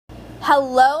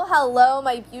Hello, hello,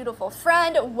 my beautiful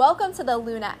friend. Welcome to the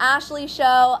Luna Ashley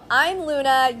Show. I'm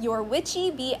Luna, your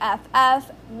witchy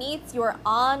BFF meets your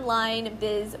online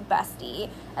biz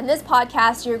bestie. And this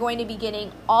podcast, you're going to be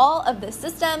getting all of the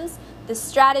systems, the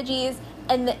strategies,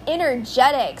 and the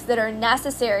energetics that are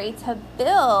necessary to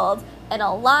build an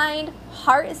aligned,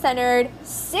 heart-centered,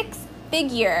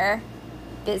 six-figure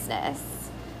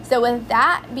business. So with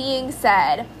that being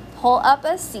said, pull up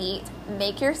a seat,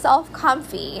 make yourself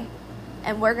comfy,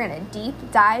 and we're going to deep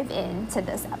dive into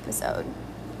this episode.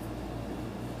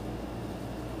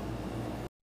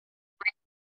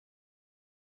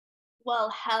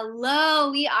 Well, hello,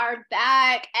 we are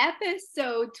back.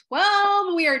 Episode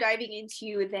 12. We are diving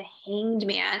into the Hanged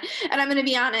Man. And I'm going to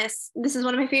be honest, this is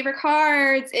one of my favorite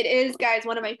cards. It is, guys,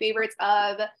 one of my favorites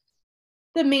of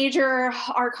the Major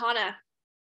Arcana.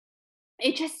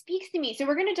 It just speaks to me. So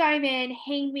we're going to dive in.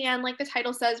 Hanged Man, like the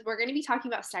title says, we're going to be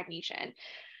talking about stagnation.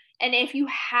 And if you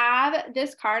have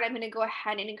this card, I'm going to go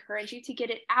ahead and encourage you to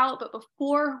get it out. But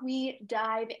before we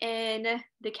dive in,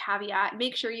 the caveat,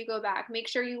 make sure you go back. Make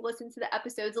sure you listen to the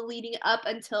episodes leading up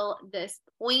until this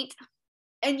point.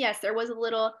 And yes, there was a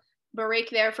little break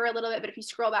there for a little bit, but if you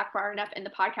scroll back far enough in the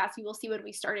podcast, you will see when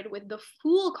we started with the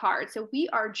Fool card. So we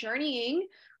are journeying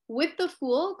with the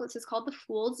Fool. This is called the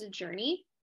Fool's Journey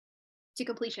to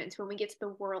completion. It's when we get to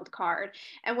the World card,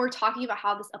 and we're talking about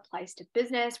how this applies to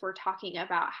business. We're talking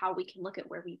about how we can look at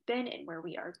where we've been and where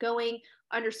we are going,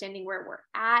 understanding where we're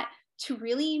at to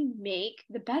really make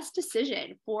the best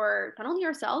decision for not only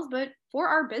ourselves, but for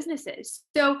our businesses.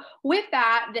 So with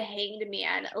that, the Hanged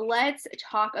Man, let's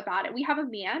talk about it. We have a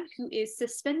man who is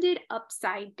suspended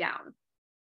upside down.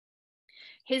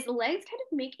 His legs kind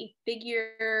of make a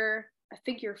figure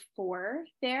 4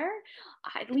 there,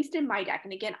 at least in my deck.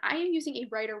 And again, I am using a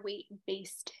Rider-Waite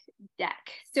based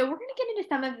deck. So we're going to get into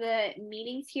some of the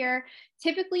meanings here.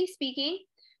 Typically speaking,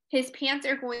 his pants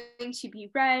are going to be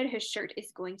red. His shirt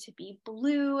is going to be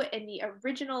blue. In the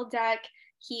original deck,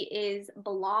 he is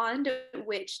blonde,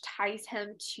 which ties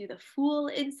him to the Fool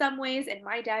in some ways. In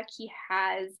my deck, he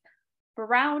has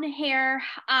brown hair.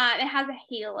 It has a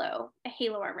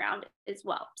halo around as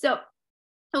well. So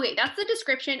okay, that's the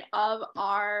description of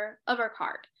our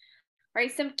card, right?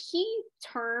 Some key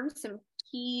terms, some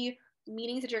key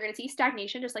meanings that you're going to see.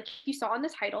 Stagnation, just like you saw in the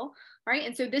title, right?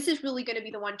 And so this is really going to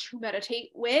be the one to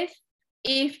meditate with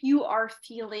if you are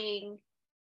feeling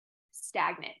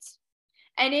stagnant.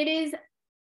 And it is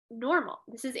normal.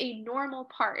 This is a normal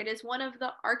part. It is one of the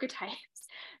archetypes.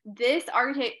 This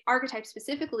archetype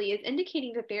specifically is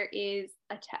indicating that there is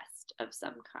a test of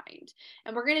some kind.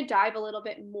 And we're going to dive a little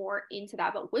bit more into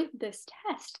that. But with this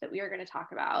test that we are going to talk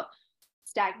about,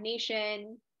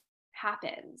 stagnation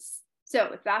happens. So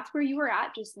if that's where you are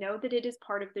at, just know that it is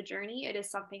part of the journey. It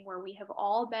is something where we have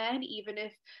all been, even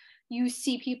if you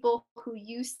see people who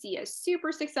you see as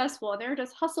super successful and they're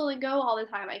just hustle and go all the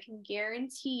time. I can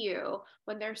guarantee you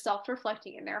when they're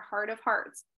self-reflecting in their heart of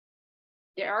hearts,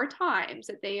 there are times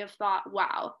that they have thought,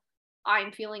 wow,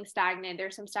 I'm feeling stagnant.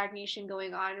 There's some stagnation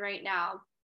going on right now.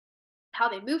 How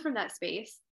they move from that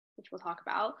space, which we'll talk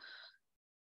about,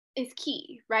 is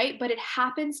key, right? But it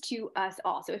happens to us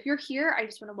all. So if you're here, I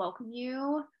just want to welcome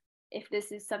you if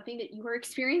this is something that you are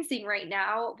experiencing right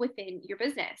now within your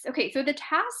business. Okay, so the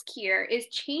task here is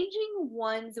changing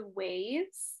one's ways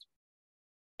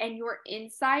and your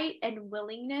insight and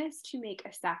willingness to make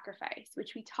a sacrifice,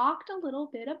 which we talked a little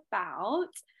bit about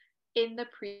in the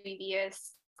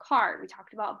previous card. We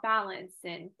talked about balance,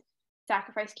 and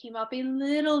sacrifice came up a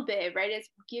little bit, right? It's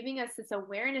giving us this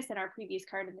awareness in our previous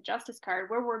card and the Justice card.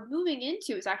 Where we're moving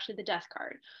into is actually the Death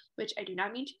card, which I do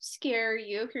not mean to scare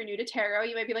you. If you're new to tarot,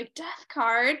 you might be like, Death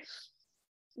card.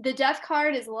 The Death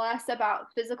card is less about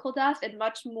physical death and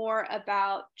much more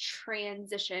about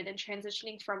transition and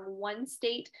transitioning from one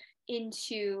state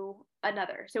into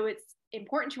another. So it's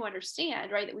important to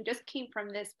understand, right, that we just came from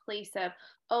this place of,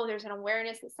 oh, there's an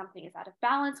awareness that something is out of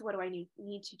balance. What do I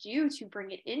need to do to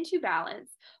bring it into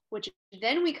balance? Which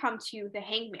then we come to the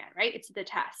Hanged Man, right? It's the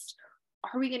test.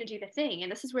 Are we going to do the thing?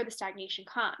 And this is where the stagnation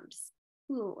comes.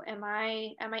 Ooh, am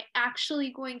I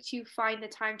actually going to find the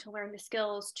time to learn the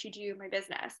skills to do my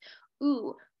business?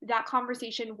 Ooh, that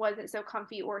conversation wasn't so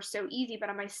comfy or so easy, but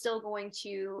am I still going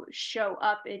to show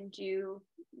up and do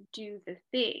the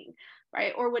thing,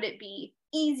 right? Or would it be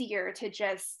easier to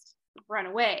just run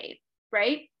away,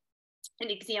 right? An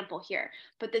example here,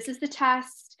 but this is the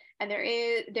test. And there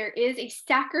is a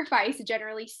sacrifice,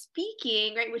 generally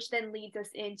speaking, right? Which then leads us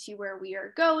into where we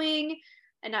are going.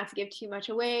 And not to give too much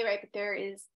away, right? But there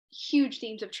is huge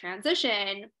themes of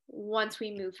transition once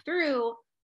we move through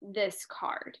this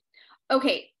card.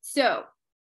 Okay, so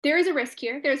there is a risk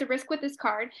here. There's a risk with this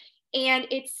card, and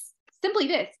it's simply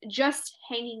this, just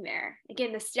hanging there.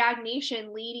 Again, the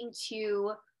stagnation leading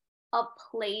to a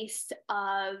place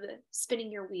of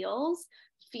spinning your wheels,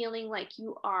 feeling like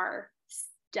you are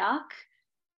stuck,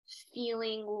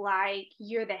 feeling like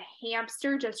you're the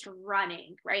hamster just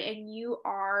running, right? And you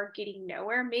are getting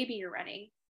nowhere. Maybe you're running.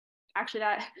 Actually,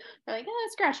 that they're like,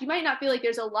 scratch. You might not feel like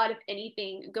there's a lot of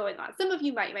anything going on. Some of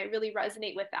you might really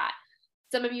resonate with that.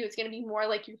 Some of you, it's going to be more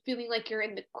like you're feeling like you're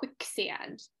in the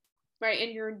quicksand, right?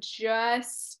 And you're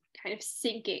just kind of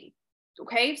sinking.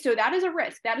 Okay, so that is a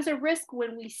risk. That is a risk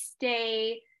when we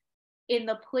stay in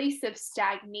the place of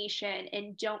stagnation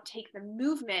and don't take the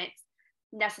movement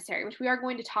necessary, which we are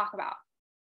going to talk about.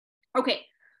 Okay,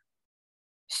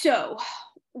 so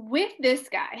with this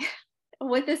guy,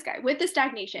 with the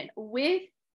stagnation, with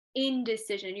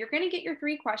indecision, you're going to get your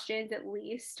 3 questions at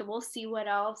least. We'll see what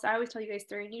else. I always tell you guys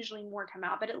 3, and usually more come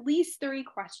out, but at least 3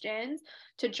 questions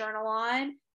to journal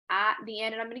on at the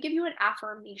end. And I'm going to give you an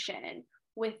affirmation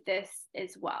with this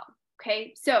as well.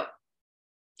 Okay, so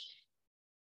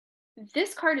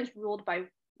this card is ruled by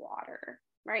water,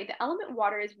 right? The element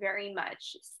water is very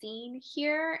much seen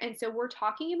here. And so we're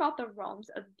talking about the realms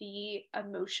of the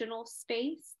emotional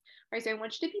space, right? So I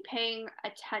want you to be paying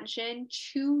attention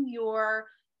to your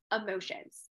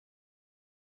emotions.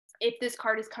 If this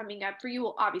card is coming up for you,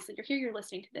 well, obviously you're here, you're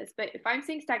listening to this, but if I'm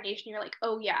saying stagnation, you're like,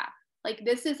 oh yeah, like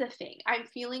this is a thing. I'm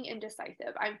feeling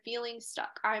indecisive. I'm feeling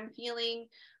stuck. I'm feeling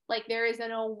like there is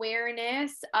an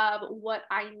awareness of what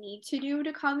I need to do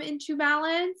to come into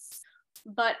balance,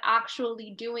 but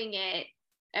actually doing it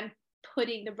and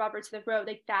putting the rubber to the road,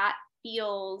 like that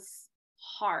feels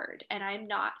hard and I'm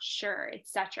not sure,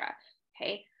 etc.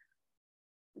 Okay.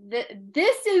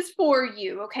 This is for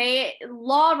you, okay?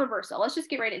 Law of reversal. Let's just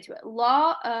get right into it.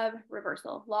 Law of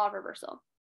reversal.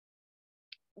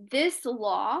 This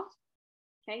law,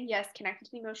 okay, yes, connected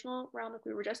to the emotional realm, like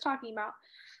we were just talking about.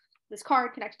 This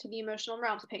card connected to the emotional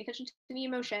realm, so paying attention to the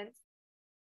emotions,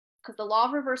 because the law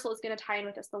of reversal is going to tie in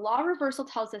with this. The law of reversal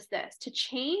tells us this: to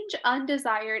change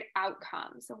undesired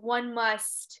outcomes, one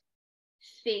must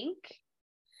think,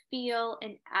 feel,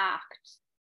 and act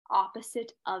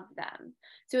opposite of them.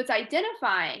 So it's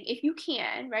identifying, if you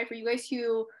can, right, for you guys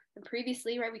who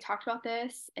previously, right, we talked about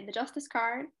this in the Justice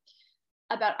card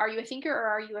about, are you a thinker or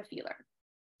are you a feeler?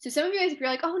 So some of you guys, if you're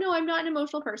like, oh no, I'm not an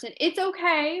emotional person, it's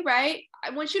okay, right?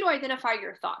 I want you to identify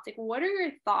your thoughts. Like, what are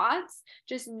your thoughts?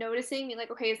 Just noticing, being like,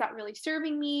 okay, is that really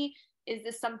serving me? Is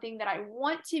this something that I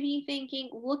want to be thinking?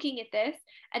 Looking at this,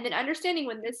 and then understanding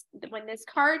when this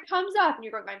card comes up and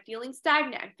you're going, I'm feeling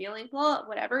stagnant, I'm feeling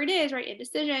whatever it is, right?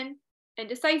 Indecision,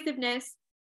 indecisiveness.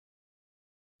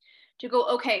 To go,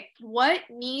 okay, what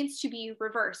needs to be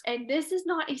reversed? And this is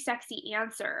not a sexy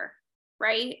answer,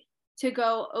 right? To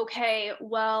go, okay,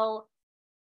 well,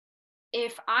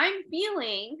 if I'm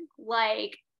feeling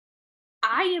like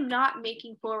I am not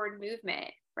making forward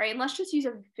movement, right? And let's just use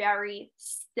a very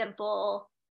simple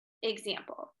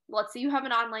example. Let's say you have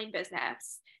an online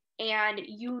business and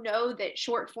you know that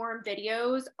short form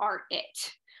videos are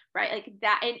it, right? Like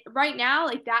that, and right now,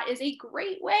 like that is a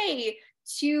great way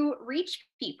to reach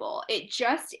people. It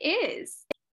just is.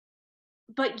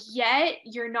 But yet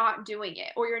you're not doing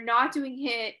it, or you're not doing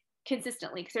it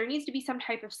consistently, because there needs to be some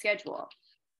type of schedule,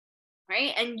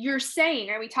 right? And you're saying,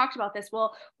 right, we talked about this,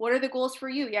 well, what are the goals for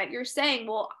you? Yet you're saying,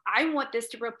 well, I want this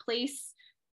to replace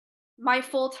my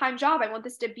full-time job. I want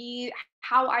this to be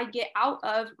how I get out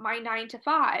of my 9 to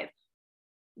 5.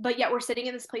 But yet we're sitting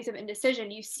in this place of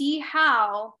indecision. You see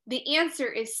how the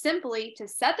answer is simply to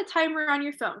set the timer on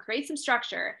your phone, create some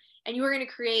structure, and you are going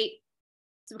to create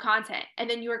some content, and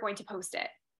then you are going to post it.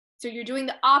 So you're doing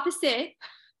the opposite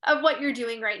of what you're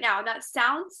doing right now. And that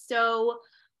sounds so,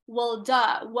 well,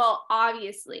 duh. Well,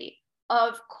 obviously,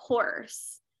 of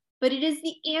course. But it is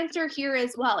the answer here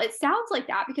as well. It sounds like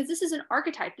that because this is an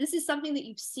archetype. This is something that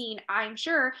you've seen, I'm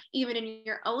sure, even in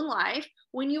your own life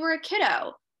when you were a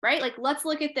kiddo, right? Like, let's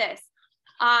look at this.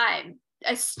 I'm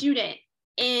a student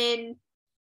in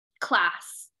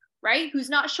class, right?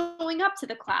 Who's not showing up to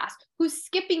the class, who's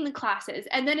skipping the classes,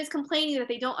 and then is complaining that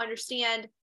they don't understand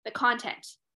the content.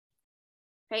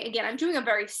 Okay, again, I'm doing a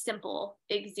very simple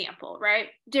example, right?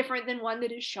 Different than one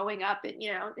that is showing up and,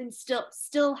 and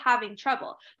still having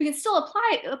trouble. We can still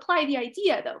apply the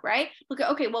idea though, right? Look at,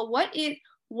 okay, well,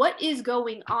 what is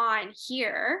going on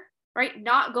here, right?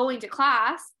 Not going to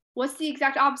class. What's the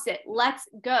exact opposite? Let's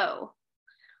go.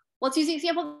 Let's use the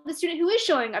example of the student who is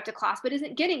showing up to class but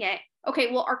isn't getting it.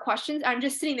 Okay, well, our questions, I'm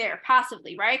just sitting there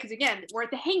passively, right? Because again, we're at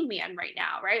the hangman right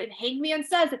now, right? And hangman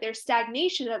says that there's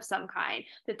stagnation of some kind,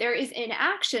 that there is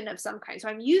inaction of some kind. So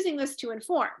I'm using this to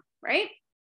inform, right?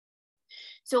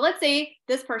 So let's say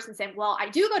this person saying, well, I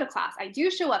do go to class, I do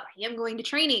show up, I am going to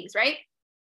trainings, right?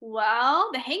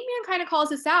 Well, the hangman kind of calls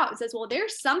this out and says, well,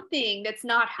 there's something that's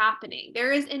not happening.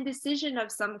 There is indecision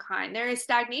of some kind. There is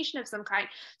stagnation of some kind.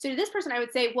 So to this person, I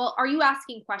would say, well, are you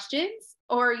asking questions,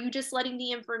 or are you just letting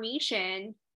the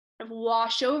information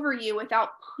wash over you without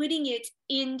putting it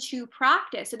into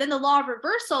practice? So then the law of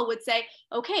reversal would say,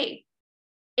 okay,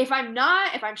 if I'm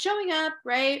showing up,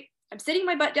 right, I'm sitting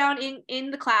my butt down in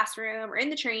the classroom or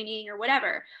in the training or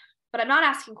whatever, but I'm not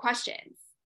asking questions.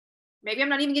 Maybe I'm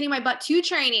not even getting my butt to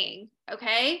training.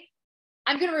 Okay.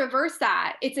 I'm going to reverse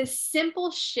that. It's a simple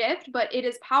shift, but it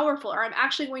is powerful. Or I'm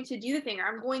actually going to do the thing, or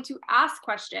I'm going to ask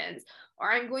questions,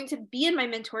 or I'm going to be in my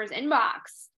mentor's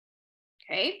inbox.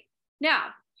 Okay. Now,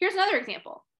 here's another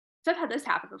example. So I've had this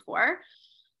happen before.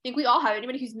 I think we all have,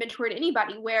 anybody who's mentored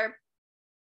anybody, where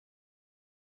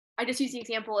I just use the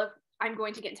example of I'm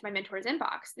going to get into my mentor's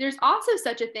inbox. There's also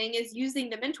such a thing as using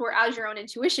the mentor as your own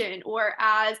intuition, or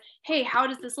as, hey, how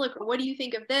does this look? Or what do you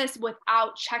think of this,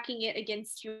 without checking it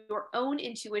against your own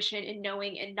intuition and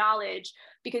knowing and knowledge,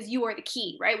 because you are the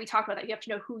key, right? We talked about that. You have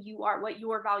to know who you are, what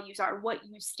your values are, what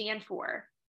you stand for,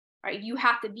 right? You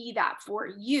have to be that for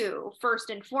you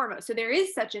first and foremost. So there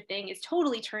is such a thing as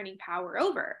totally turning power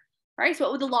over, right? So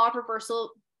what would the law of reversal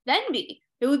then be?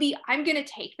 It would be, I'm going to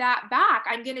take that back.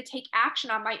 I'm going to take action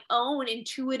on my own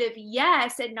intuitive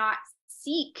yes, and not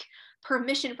seek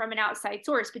permission from an outside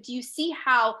source. But do you see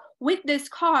how with this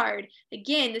card,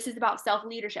 again, this is about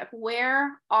self-leadership.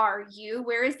 Where are you?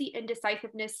 Where is the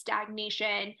indecisiveness,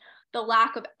 stagnation, the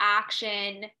lack of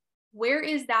action? Where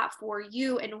is that for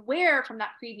you? And where from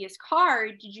that previous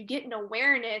card did you get an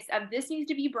awareness of this needs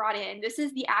to be brought in? This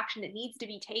is the action that needs to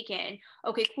be taken.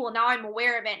 Okay, cool. Now I'm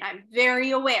aware of it, and I'm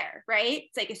very aware, right?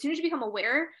 It's like as soon as you become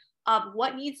aware of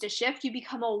what needs to shift, you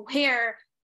become aware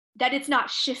that it's not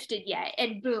shifted yet.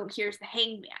 And boom, here's the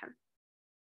hangman.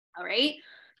 All right.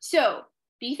 So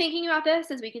be thinking about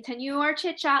this as we continue our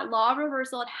chit chat, law of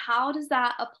reversal, and how does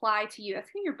that apply to you?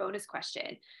 That's going to be your bonus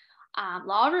question.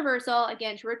 Law of reversal,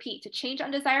 again, to repeat, to change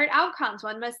undesired outcomes,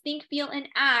 one must think, feel, and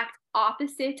act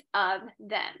opposite of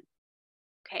them.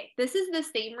 Okay, this is the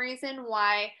same reason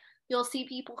why you'll see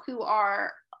people who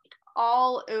are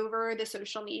all over the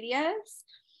social medias,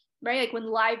 right? Like when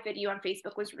live video on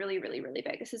Facebook was really, really, really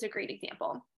big. This is a great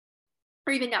example.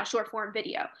 Or even now, short form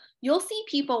video. You'll see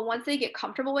people once they get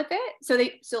comfortable with it.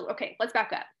 So okay, let's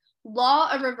back up. Law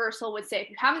of reversal would say if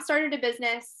you haven't started a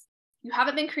business, you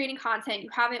haven't been creating content, you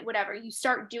haven't whatever, you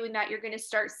start doing that, you're going to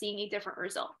start seeing a different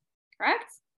result, correct?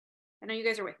 I know you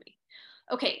guys are with me.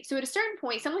 Okay, so at a certain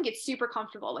point, someone gets super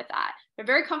comfortable with that. They're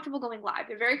very comfortable going live.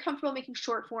 They're very comfortable making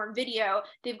short form video.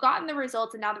 They've gotten the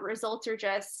results, and now the results are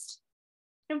just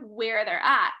kind of where they're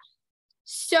at.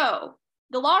 So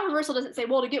the law of reversal doesn't say,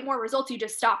 well, to get more results, you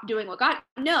just stop doing what God.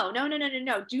 No.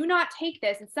 Do not take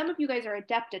this. And some of you guys are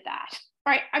adept at that.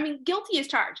 Right? I mean, guilty as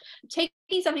charged. Taking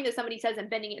something that somebody says and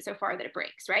bending it so far that it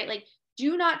breaks, right? Like,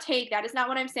 do not take, that is not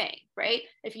what I'm saying, right?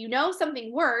 If you know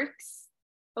something works,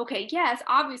 okay, yes,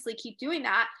 obviously keep doing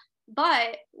that,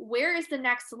 but where is the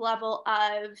next level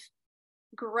of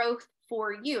growth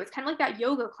for you? It's kind of like that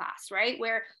yoga class, right?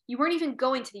 Where you weren't even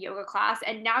going to the yoga class,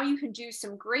 and now you can do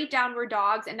some great downward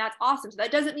dogs, and that's awesome. So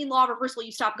that doesn't mean law of reversal,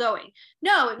 you stop going.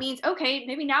 No, it means, okay,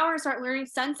 maybe now we're gonna start learning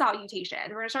sun salutation.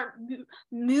 We're gonna start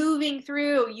moving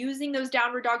through, using those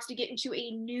downward dogs to get into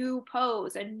a new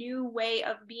pose, a new way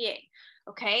of being.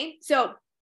 Okay, so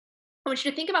I want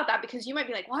you to think about that, because you might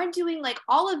be like, well, I'm doing like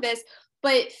all of this.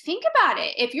 But think about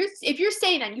it. If you're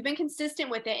saying that you've been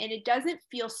consistent with it and it doesn't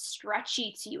feel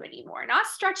stretchy to you anymore, not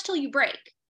stretch till you break,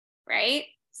 right?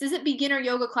 This isn't beginner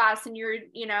yoga class and you're,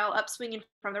 up swinging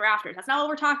from the rafters. That's not what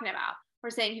we're talking about.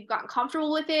 We're saying you've gotten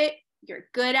comfortable with it. You're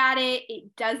good at it.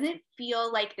 It doesn't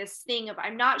feel like this thing of,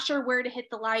 I'm not sure where to hit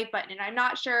the live button, and I'm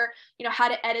not sure, how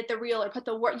to edit the reel or put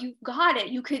the word. You've got it.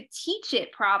 You could teach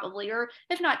it probably, or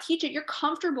if not teach it, you're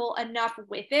comfortable enough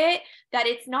with it that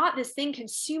it's not this thing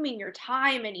consuming your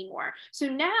time anymore. So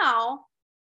now,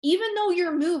 even though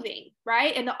you're moving,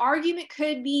 right? And the argument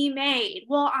could be made,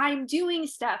 well, I'm doing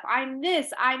stuff. I'm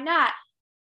this, I'm that.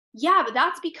 Yeah, but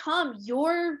that's become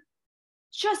your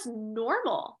just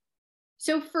normal.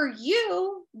 So for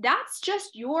you, that's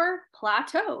just your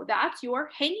plateau. That's your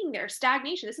hanging there,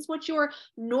 stagnation. This is what your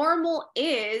normal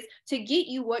is to get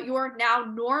you what your now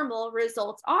normal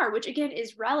results are, which again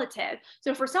is relative.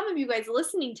 So for some of you guys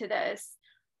listening to this,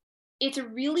 it's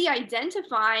really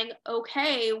identifying,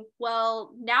 okay,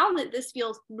 well, now that this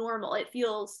feels normal, it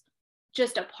feels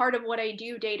just a part of what I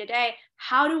do day to day.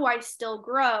 How do I still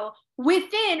grow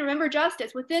within, remember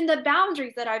justice, within the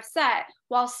boundaries that I've set,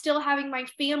 while still having my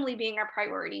family being a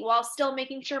priority, while still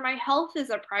making sure my health is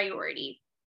a priority,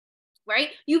 right?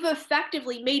 You've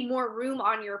effectively made more room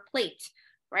on your plate,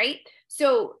 right?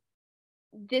 So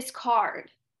this card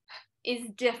is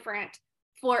different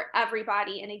for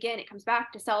everybody. And again, it comes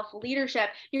back to self-leadership.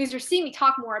 You guys are seeing me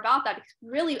talk more about that because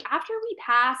really after we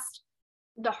passed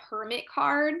the Hermit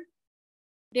card,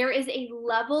 there is a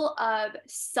level of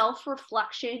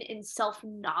self-reflection and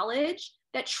self-knowledge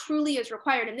that truly is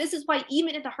required. And this is why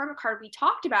even in the Hermit card, we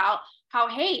talked about how,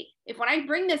 hey, if when I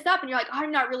bring this up and you're like, oh,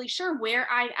 I'm not really sure where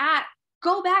I'm at,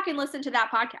 go back and listen to that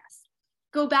podcast.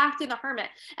 Go back to the Hermit.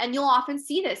 And you'll often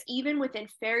see this even within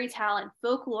fairy tale and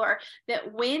folklore,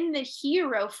 that when the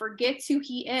hero forgets who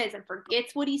he is and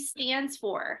forgets what he stands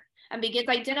for and begins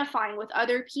identifying with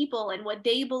other people and what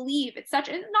they believe, it's such,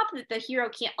 and not that the hero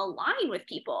can't align with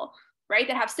people, right,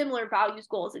 that have similar values,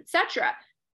 goals, etc.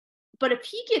 But if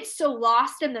he gets so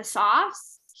lost in the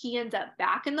sauce, he ends up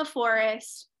back in the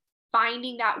forest,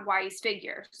 finding that wise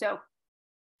figure. So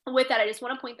with that, I just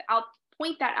want to point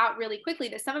that out really quickly,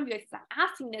 that some of you guys, I'm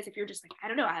asking this, if you're just like, I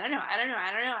don't know, I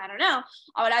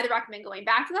would either recommend going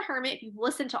back to the Hermit if you've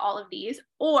listened to all of these,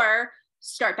 or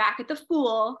start back at the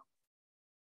Fool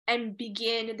and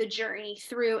begin the journey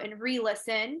through and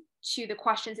re-listen to the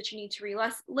questions that you need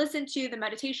to listen to, the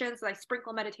meditations. I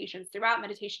sprinkle meditations throughout,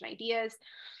 meditation ideas,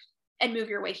 and move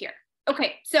your way here.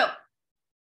 Okay, so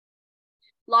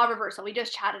law reversal, we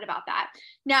just chatted about that.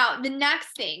 Now, the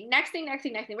next thing,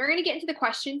 we're going to get into the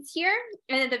questions here.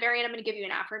 And at the very end, I'm going to give you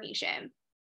an affirmation.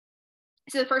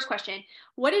 So the first question,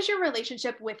 what is your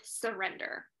relationship with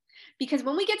surrender? Because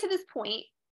when we get to this point,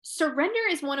 surrender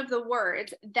is one of the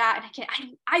words that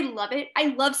I love it. I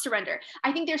love surrender.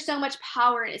 I think there's so much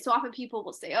power in it. So often people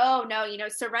will say, oh no,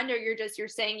 surrender, you're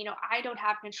saying, I don't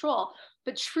have control.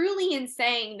 But truly in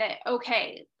saying that,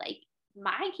 okay, like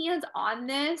my hands on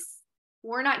this,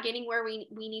 we're not getting where we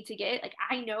need to get. Like,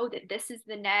 I know that this is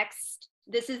the next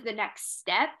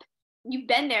step. You've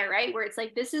been there, right? Where it's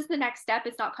like, this is the next step.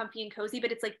 It's not comfy and cozy,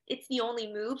 but it's like, it's the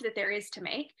only move that there is to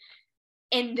make.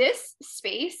 In this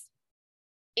space,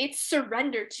 it's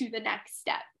surrender to the next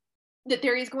step, that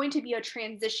there is going to be a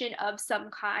transition of some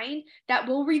kind that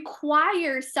will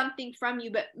require something from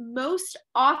you. But most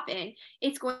often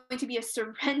it's going to be a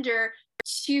surrender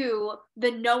to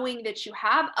the knowing that you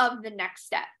have of the next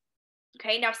step.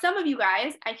 Okay. Now, some of you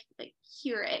guys, I like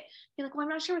hear it. You're like, well, I'm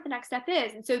not sure what the next step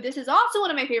is. And so this is also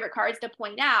one of my favorite cards to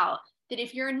point out, that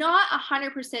if you're not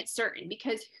 100% certain,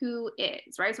 because who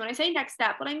is, right? So when I say next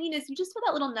step, what I mean is you just feel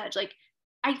that little nudge, like,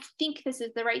 I think this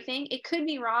is the right thing. It could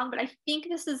be wrong, but I think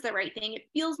this is the right thing. It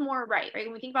feels more right?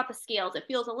 When we think about the scales, it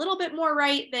feels a little bit more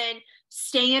right than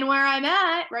staying where I'm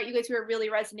at, right? You guys who are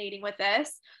really resonating with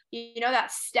this,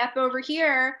 that step over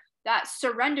here, that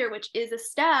surrender, which is a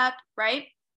step, right?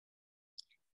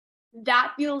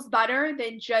 That feels better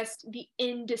than just the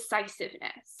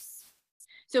indecisiveness.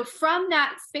 So from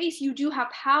that space, you do have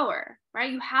power,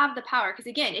 right? You have the power. Because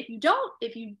again, if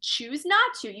you choose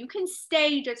not to, you can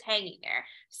stay just hanging there,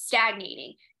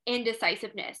 stagnating,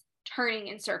 indecisiveness, turning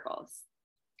in circles.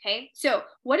 Okay. So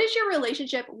what is your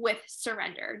relationship with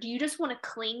surrender? Do you just want to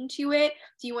cling to it?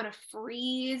 Do you want to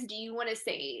freeze? Do you want to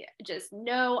say, just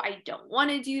no, I don't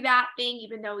want to do that thing,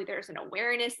 even though there's an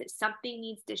awareness that something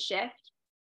needs to shift?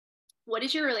 What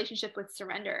is your relationship with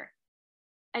surrender?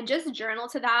 And just journal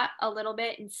to that a little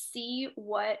bit and see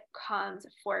what comes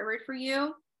forward for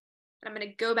you. I'm going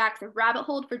to go back to rabbit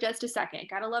hole for just a second.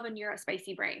 Gotta love a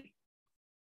neurospicy brain.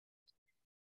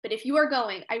 But if you are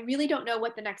going, I really don't know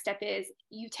what the next step is,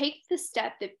 you take the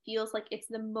step that feels like it's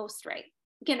the most right.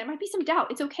 Again, there might be some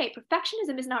doubt. It's okay.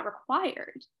 Perfectionism is not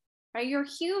required, right? You're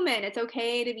human. It's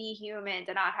okay to be human,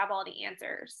 to not have all the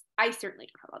answers. I certainly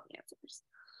don't have all the answers.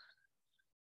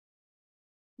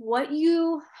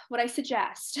 What I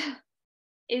suggest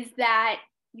is that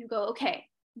you go, okay,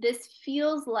 this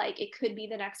feels like it could be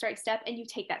the next right step, and you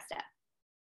take that step.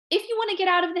 If you want to get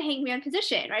out of the hangman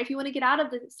position, right? If you want to get out of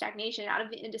the stagnation, out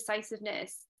of the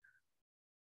indecisiveness,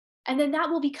 and then that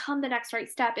will become the next right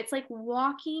step. It's like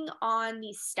walking on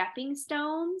these stepping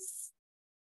stones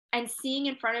and seeing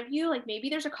in front of you, like maybe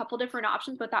there's a couple different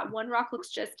options, but that one rock looks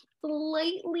just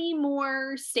slightly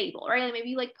more stable, right? Like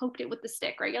maybe you like poked it with the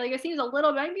stick, right? Like it seems a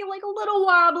little, might be like a little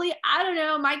wobbly. I don't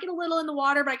know, might get a little in the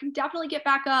water, but I can definitely get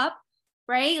back up,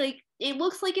 right? Like it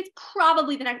looks like it's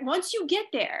probably the next, once you get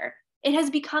there, it has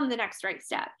become the next right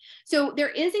step. So there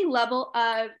is a level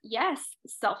of, yes,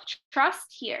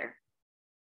 self-trust here.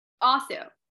 Also,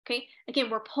 okay, again,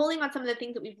 we're pulling on some of the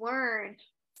things that we've learned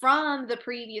from the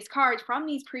previous cards, from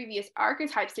these previous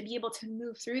archetypes, to be able to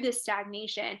move through this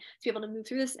stagnation, to be able to move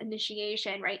through this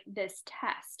initiation, right? This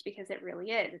test, because it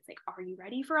really is. It's like, are you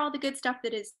ready for all the good stuff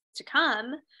that is to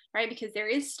come, right? Because there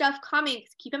is stuff coming.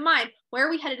 Keep in mind, where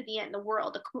are we headed at the end? The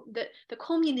world, the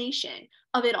culmination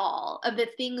of it all, of the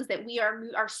things that we are,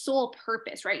 our sole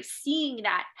purpose, right? Seeing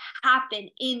that happen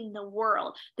in the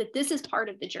world, that this is part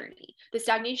of the journey, the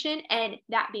stagnation, and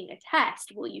that being a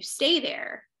test. Will you stay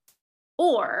there?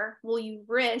 Or will you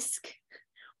risk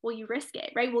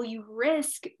it, right? Will you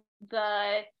risk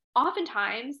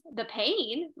oftentimes the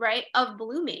pain, right, of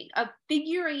blooming, of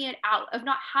figuring it out, of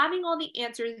not having all the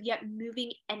answers yet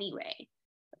moving anyway?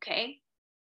 Okay.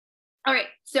 All right.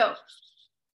 So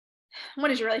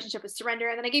what is your relationship with surrender?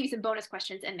 And then I gave you some bonus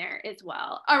questions in there as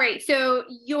well. All right. So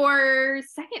your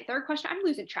third question, I'm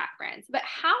losing track, friends, but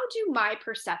how do my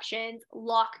perceptions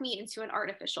lock me into an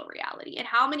artificial reality? And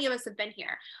how many of us have been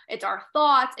here? It's our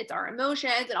thoughts, it's our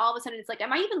emotions, and all of a sudden it's like,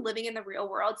 am I even living in the real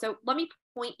world? So let me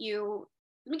give you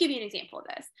an example of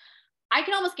this. I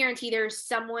can almost guarantee there's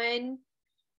someone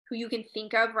who you can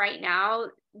think of right now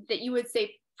that you would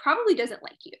say probably doesn't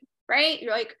like you. Right?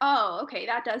 You're like, oh, okay,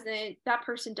 that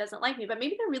person doesn't like me, but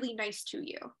maybe they're really nice to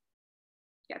you.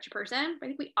 You got your person? I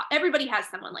think everybody has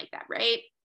someone like that, right?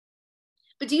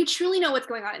 But do you truly know what's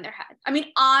going on in their head? I mean,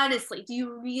 honestly, do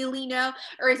you really know?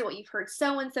 Or is it what you've heard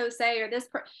so-and-so say, or this,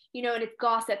 and it's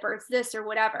gossip, or it's this or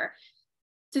whatever?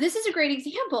 So this is a great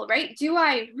example, right? Do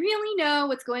I really know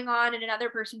what's going on in another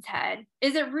person's head?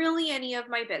 Is it really any of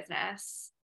my business?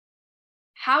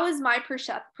 How has my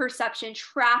perception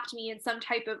trapped me in some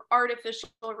type of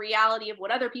artificial reality of what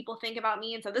other people think about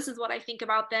me? And so this is what I think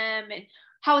about them. And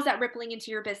how is that rippling into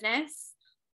your business,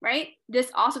 right? This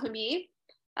also can be,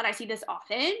 and I see this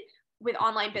often with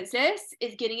online business,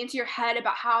 is getting into your head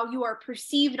about how you are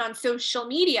perceived on social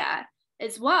media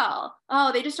as well.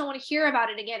 Oh, they just don't want to hear about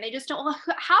it again. They just don't.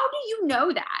 How do you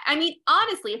know that? I mean,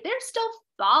 honestly, if they're still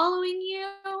following you,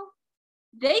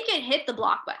 they can hit the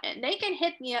block button. They can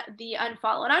hit the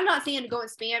unfollow. And I'm not saying to go and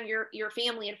spam your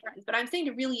family and friends, but I'm saying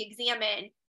to really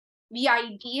examine the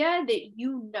idea that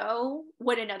you know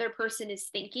what another person is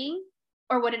thinking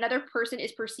or what another person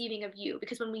is perceiving of you.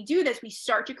 Because when we do this, we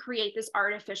start to create this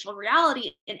artificial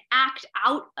reality and act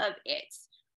out of it.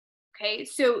 Okay,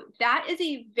 so that is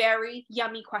a very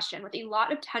yummy question with a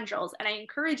lot of tendrils. And I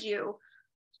encourage you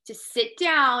to sit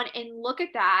down and look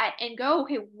at that and go,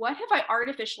 okay, what have I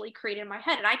artificially created in my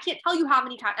head? And I can't tell you how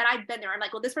many times, and I've been there. I'm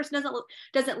like, well, this person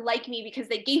doesn't like me because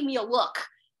they gave me a look,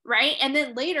 right? And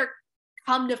then later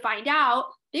come to find out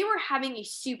they were having a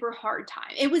super hard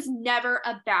time. It was never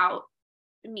about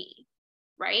me,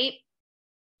 right?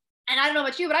 And I don't know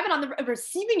about you, but I've been on the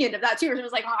receiving end of that too. It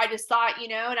was like, oh, I just thought,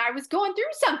 and I was going through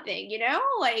something,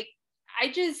 like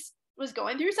I just was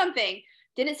going through something.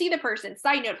 Didn't see the person.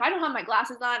 Side note, if I don't have my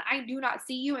glasses on, I do not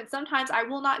see you. And sometimes I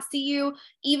will not see you,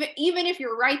 even if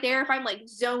you're right there, if I'm like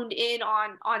zoned in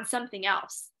on something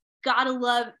else. Gotta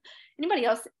love anybody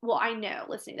else. Well, I know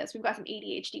listening to this, we've got some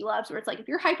ADHD loves where it's like, if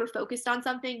you're hyper focused on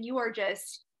something, you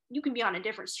can be on a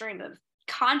different stream of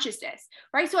consciousness,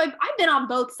 right? So I've been on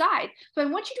both sides. So I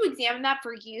want you to examine that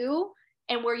for you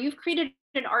and where you've created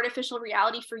an artificial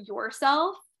reality for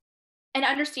yourself, and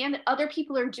understand that other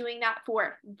people are doing that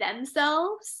for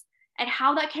themselves, and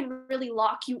how that can really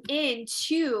lock you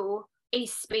into a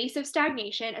space of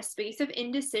stagnation, a space of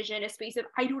indecision, a space of,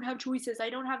 I don't have choices, I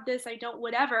don't have this, I don't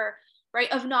whatever,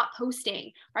 right? Of not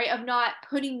posting, right? Of not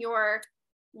putting your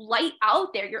light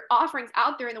out there, your offerings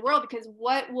out there in the world, because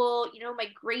what will, my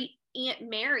great Aunt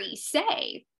Mary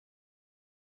say?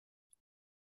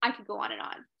 I could go on and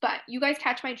on, but you guys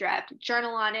catch my drift,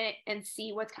 journal on it and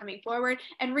see what's coming forward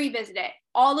and revisit it.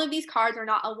 All of these cards are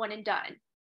not a one and done.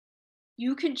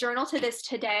 You can journal to this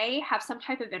today, have some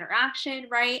type of interaction,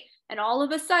 right? And all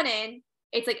of a sudden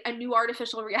it's like a new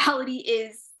artificial reality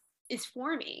is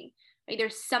forming. Like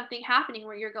there's something happening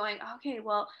where you're going, okay,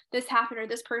 well, this happened, or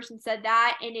this person said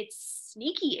that, and it's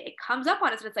sneaky. It comes up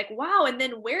on us and it's like, wow. And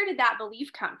then where did that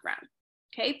belief come from?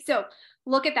 Okay, so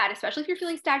look at that, especially if you're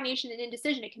feeling stagnation and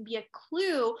indecision. It can be a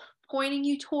clue pointing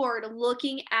you toward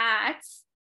looking at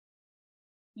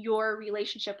your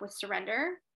relationship with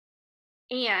surrender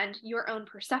and your own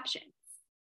perceptions.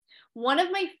 One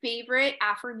of my favorite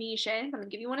affirmations, I'm gonna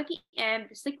give you one at the end,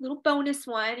 just like little bonus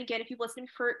one. Again, if you've listened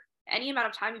for any amount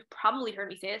of time, you've probably heard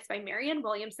me say this, by Marianne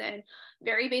Williamson,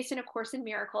 very based in A Course in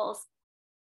Miracles.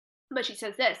 But she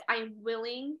says this: I am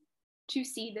willing to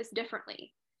see this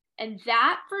differently. And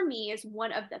that for me is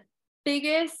one of the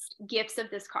biggest gifts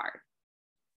of this card.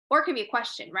 Or it can be a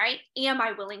question, right? Am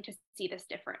I willing to see this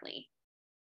differently?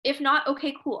 If not,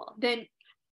 okay, cool. Then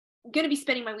going to be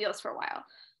spinning my wheels for a while.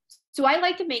 So I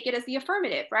like to make it as the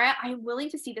affirmative, right? I'm willing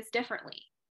to see this differently.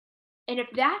 And if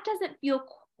that doesn't feel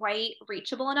quite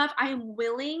reachable enough, I am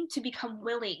willing to become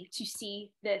willing to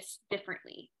see this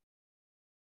differently.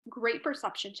 Great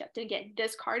perception shift. And again,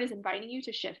 this card is inviting you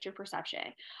to shift your perception.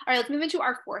 All right, let's move into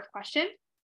our fourth question,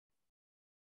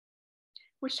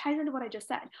 which ties into what I just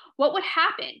said. What would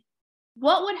happen?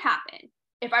 What would happen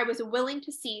if I was willing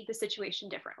to see the situation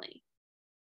differently?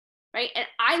 Right. And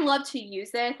I love to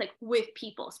use this like with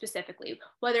people specifically,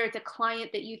 whether it's a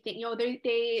client that you think,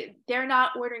 they're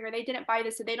not ordering or they didn't buy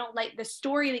this, so they don't like the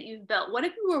story that you've built. What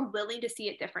if you were willing to see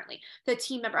it differently? The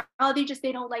team member, oh,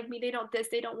 they don't like me, they don't this,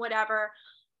 they don't whatever.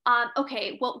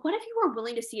 Okay, well, what if you were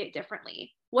willing to see it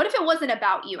differently? What if it wasn't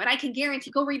about you? And I can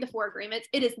guarantee, go read the 4 agreements.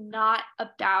 It is not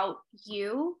about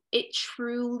you. It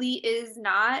truly is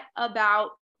not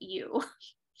about you.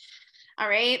 All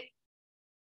right.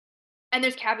 And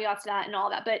there's caveats to that and all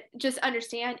that, but just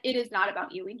understand it is not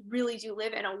about you. We really do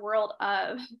live in a world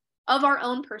of our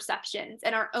own perceptions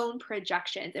and our own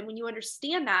projections. And when you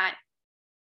understand that,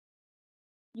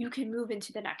 you can move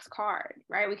into the next card,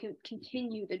 right? We can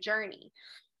continue the journey.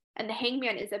 And the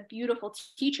Hangman is a beautiful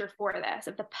teacher for this,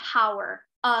 of the power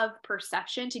of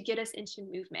perception to get us into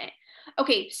movement.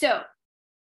 Okay, so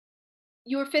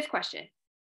your 5th question,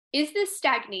 is this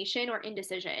stagnation or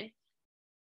indecision?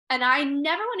 And I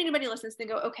never want anybody to listen to this and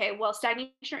go, okay, well,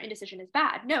 stagnation or indecision is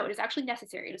bad. No, it is actually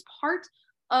necessary. It is part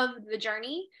of the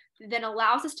journey that then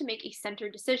allows us to make a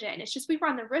centered decision. It's just we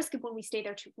run the risk of when we stay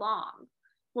there too long.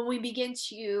 When we begin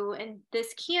to, and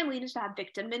this can lead us to have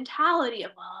victim mentality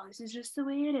of, well, this is just the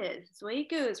way it is. It's the way it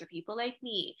goes for people like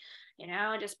me.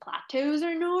 Just plateaus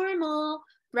are normal,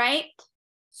 right?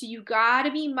 So you got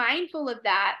to be mindful of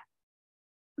that.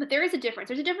 But there is a difference.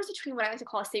 There's a difference between what I like to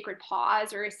call a sacred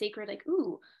pause or a sacred, like,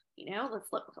 ooh, let's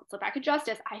look back at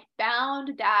justice. I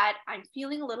found that I'm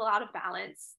feeling a little out of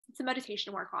balance. Some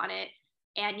meditation work on it.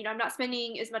 And, I'm not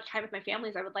spending as much time with my family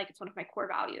as I would like. It's one of my core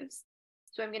values.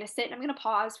 So I'm going to sit and I'm going to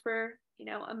pause for,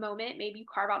 a moment. Maybe you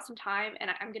carve out some time and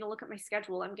I'm going to look at my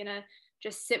schedule. I'm going to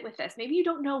just sit with this. Maybe you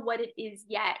don't know what it is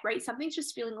yet, right? Something's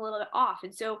just feeling a little bit off.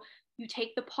 And so you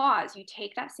take the pause, you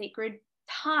take that sacred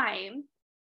time.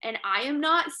 And I am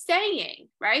not saying,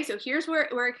 right? So here's where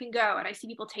it can go. And I see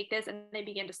people take this and they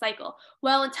begin to cycle.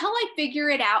 Well, until I figure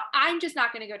it out, I'm just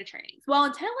not going to go to trainings. Well,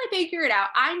 until I figure it out,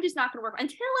 I'm just not going to work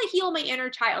until I heal my inner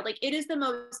child. Like, it is the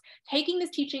most taking this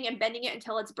teaching and bending it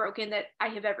until it's broken that I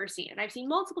have ever seen. And I've seen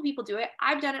multiple people do it.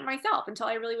 I've done it myself until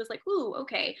I really was like, ooh,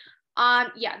 okay.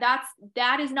 Yeah,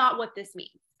 that is not what this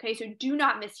means. Okay, so do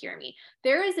not mishear me.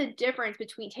 There is a difference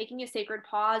between taking a sacred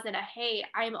pause and a, hey,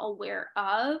 I'm aware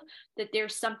of that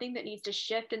there's something that needs to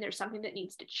shift and there's something that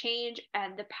needs to change,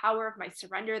 and the power of my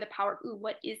surrender, the power, ooh,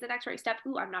 what is the next right step?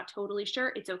 Ooh, I'm not totally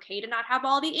sure. It's okay to not have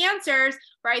all the answers,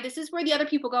 right? This is where the other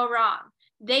people go wrong.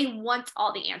 They want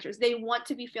all the answers. They want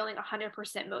to be feeling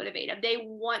 100% motivated. They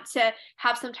want to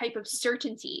have some type of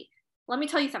certainty. Let me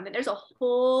tell you something. There's a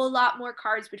whole lot more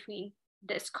cards between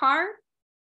this card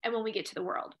and when we get to the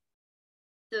world,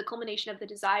 the culmination of the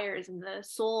desires and the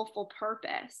soulful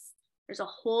purpose, there's a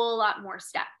whole lot more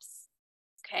steps.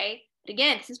 Okay. But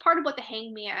again, this is part of what the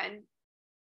Hangman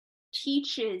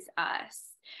teaches us.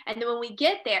 And then when we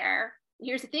get there,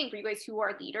 here's the thing for you guys who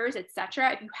are leaders,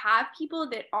 etc. If you have people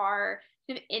that are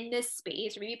in this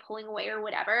space or maybe pulling away or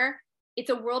whatever, it's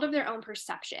a world of their own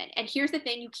perception. And here's the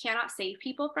thing, you cannot save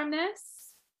people from this.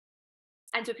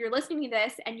 And so if you're listening to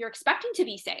this and you're expecting to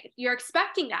be saved, you're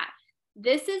expecting that,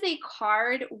 this is a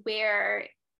card where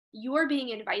you are being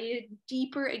invited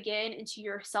deeper again into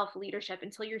your self-leadership,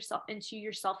 into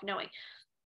your self-knowing.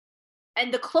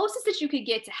 And the closest that you could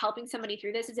get to helping somebody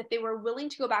through this is if they were willing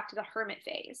to go back to the hermit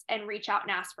phase and reach out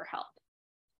and ask for help.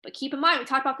 But keep in mind, we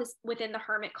talked about this within the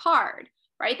hermit card,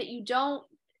 right? That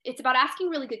it's about asking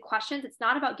really good questions. It's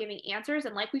not about giving answers.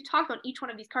 And like we've talked on each one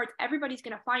of these cards, everybody's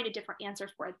going to find a different answer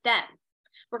for them.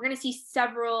 We're going to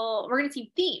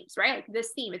see themes, right? Like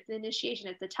this theme, it's the initiation,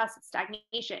 it's the test, it's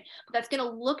stagnation, but that's going to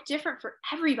look different for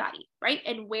everybody, right?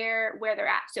 And where they're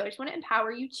at. So I just want to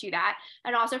empower you to that.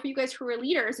 And also for you guys who are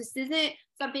leaders, this isn't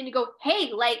something to go,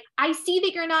 hey, like, I see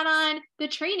that you're not on the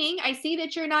training. I see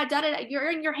that you're not done it.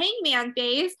 You're in your Hangman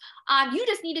phase. You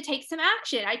just need to take some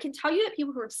action. I can tell you that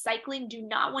people who are cycling do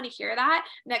not want to hear that.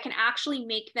 And that can actually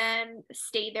make them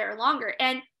stay there longer.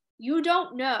 And you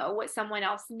don't know what someone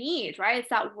else needs, right? It's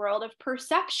that world of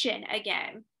perception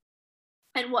again,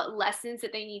 and what lessons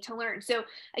that they need to learn. So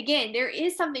again, there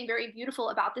is something very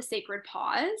beautiful about the sacred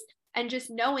pause, and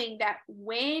just knowing that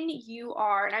when you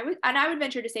are, and I would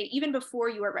venture to say even before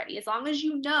you are ready, as long as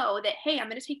you know that, hey, I'm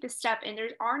going to take this step, and there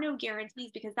are no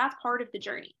guarantees because that's part of the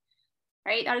journey.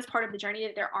 right? That is part of the journey,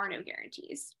 that there are no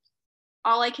guarantees.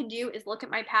 All I can do is look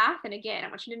at my path. And again, I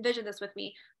want you to envision this with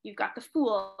me. You've got the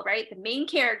Fool, right? The main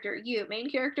character, you, main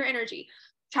character energy,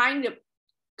 trying to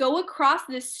go across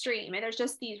this stream. And there's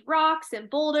just these rocks and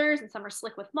boulders, and some are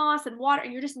slick with moss and water.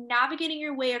 And you're just navigating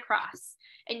your way across.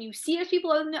 And you see there's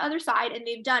people on the other side and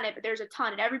they've done it, but there's a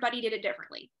ton, and everybody did it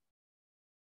differently.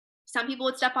 Some people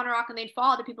would step on a rock and they'd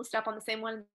fall. Other people step on the same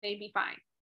one and they'd be fine.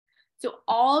 So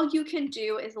all you can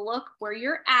do is look where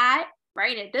you're at,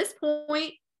 right? And at this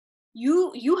point,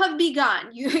 you have begun.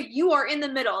 You are in the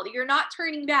middle. You're not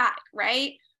turning back,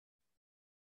 right?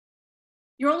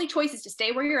 Your only choice is to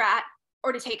stay where you're at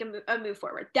or to take a move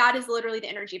forward. That is literally the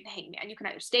energy of the hangman. You can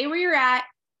either stay where you're at,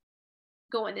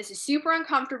 going, this is super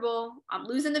uncomfortable, I'm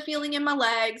losing the feeling in my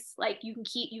legs, like you can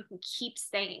keep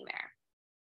staying there.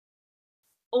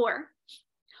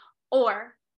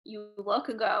 Or you look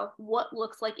and go, what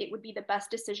looks like it would be the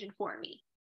best decision for me?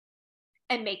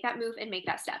 And make that move and make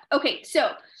that step. Okay,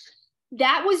 so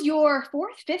that was your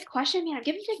fourth, fifth question. Man, I'm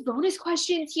giving you like bonus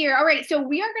questions here. All right, so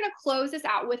we are going to close this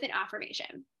out with an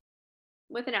affirmation.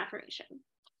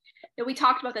 Now, we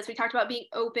talked about this. We talked about being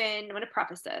open. I'm going to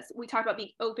preface this. We talked about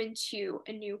being open to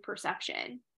a new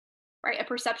perception, right? A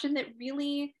perception that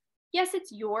really, yes,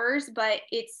 it's yours, but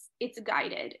it's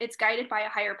guided. It's guided by a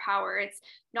higher power. It's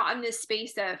not in this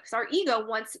space of, because our ego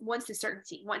wants the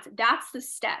certainty. That's the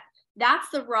step. That's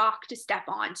the rock to step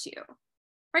onto,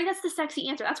 right? That's the sexy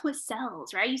answer. That's what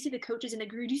sells, right? You see the coaches and the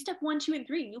guru, do step 1, 2, and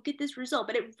 3, and you'll get this result,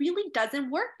 but it really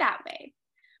doesn't work that way.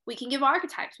 We can give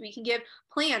archetypes. We can give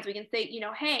plans. We can say,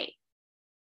 hey,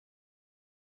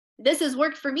 this has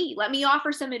worked for me. Let me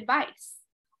offer some advice.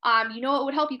 What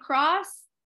would help you cross?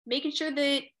 Making sure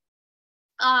that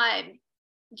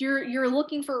you're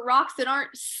looking for rocks that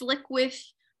aren't slick with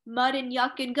mud and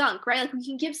yuck and gunk, right? Like we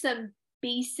can give some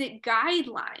basic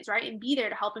guidelines, right? And be there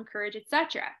to help encourage,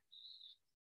 etc.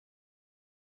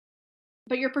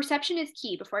 But your perception is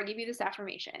key before I give you this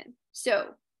affirmation.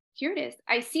 So here it is.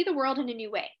 I see the world in a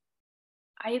new way.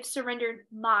 I have surrendered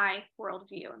my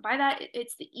worldview. And by that,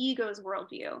 it's the ego's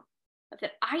worldview of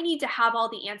that I need to have all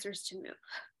the answers to move.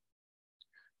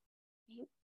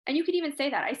 And you could even say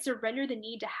that I surrender the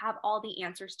need to have all the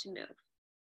answers to move.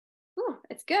 Ooh,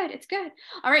 it's good. It's good.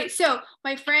 All right. So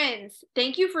my friends,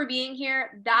 thank you for being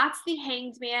here. That's the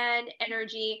Hanged Man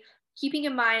energy. Keeping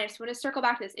in mind, I just want to circle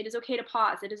back to this. It is okay to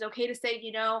pause. It is okay to say,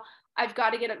 I've got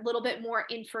to get a little bit more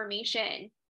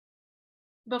information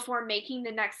before making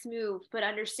the next move, but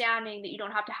understanding that you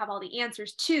don't have to have all the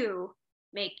answers to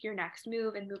make your next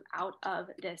move and move out of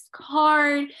this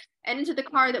card and into the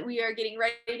card that we are getting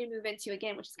ready to move into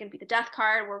again, which is going to be the Death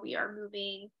card, where we are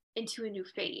moving into a new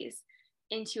phase,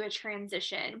 into a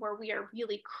transition, where we are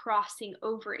really crossing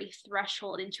over a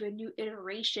threshold into a new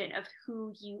iteration of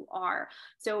who you are.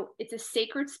 So it's a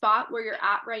sacred spot where you're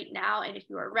at right now. And if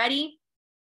you are ready,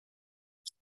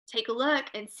 take a look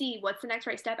and see what's the next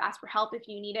right step. Ask for help if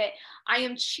you need it. I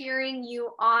am cheering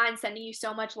you on, sending you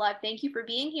so much love. Thank you for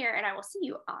being here, and I will see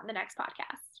you on the next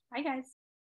podcast. Bye, guys.